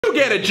you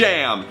get a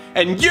jam,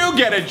 and you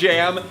get a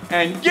jam,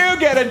 and you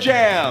get a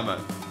jam.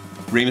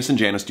 Remus and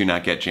Janice do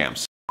not get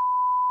jams.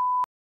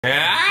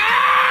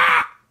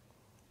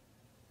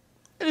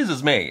 This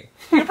is me.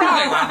 You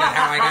probably wondered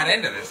how I got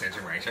into this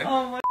situation.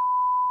 Oh my.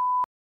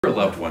 Your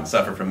loved one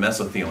suffer from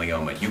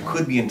mesothelioma. You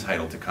could be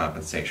entitled to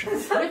compensation.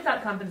 With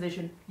that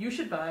compensation, you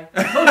should buy.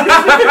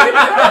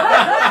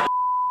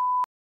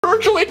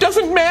 Virtually, it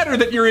doesn't matter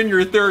that you're in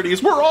your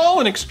 30s. We're all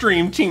an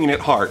extreme teen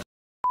at heart.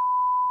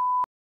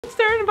 What's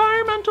their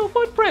environmental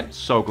footprint?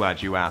 So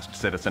glad you asked,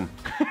 citizen.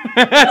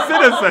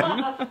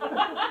 Citizen.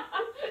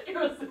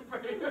 You're a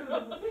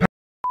superhero.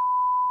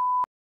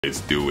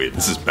 Let's do it.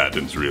 This is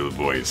Patton's real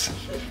voice.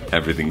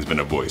 Everything's been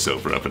a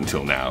voiceover up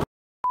until now.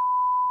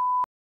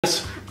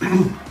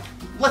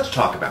 Let's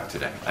talk about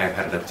today. I have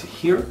had it up to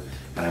here,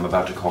 and I'm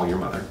about to call your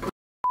mother.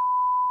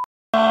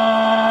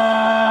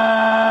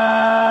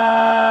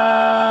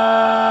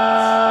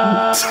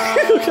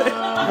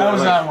 How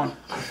was that one?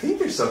 I think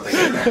there's something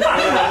in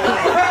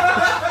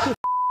there.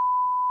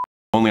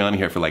 Only on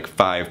here for like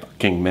 5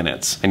 fucking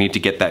minutes. I need to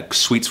get that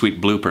sweet, sweet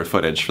blooper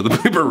footage for the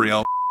blooper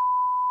reel.